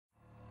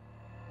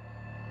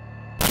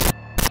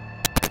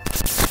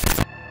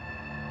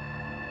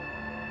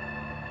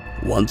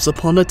Once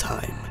upon a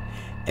time,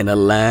 in a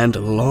land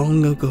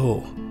long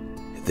ago,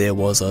 there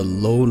was a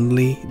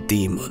lonely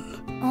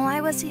demon. Why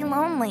was he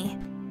lonely?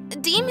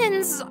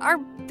 Demons are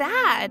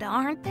bad,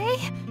 aren't they?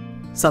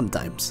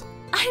 Sometimes.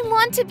 I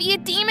want to be a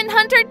demon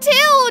hunter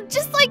too,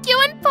 just like you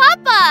and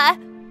Papa!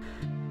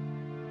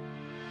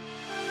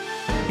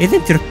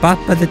 Isn't your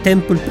papa the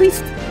temple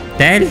priest?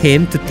 Tell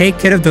him to take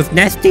care of those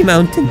nasty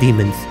mountain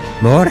demons.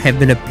 More have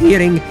been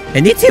appearing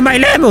and eating my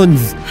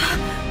lemons!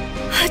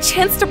 A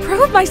chance to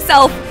prove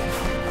myself!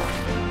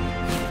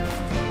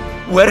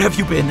 Where have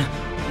you been?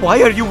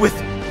 Why are you with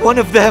one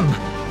of them?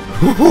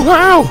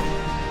 Wow!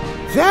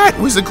 That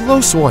was a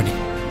close one.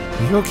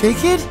 You okay,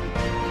 kid?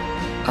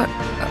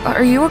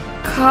 Are you a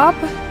cop?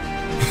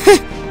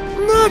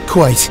 Not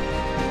quite.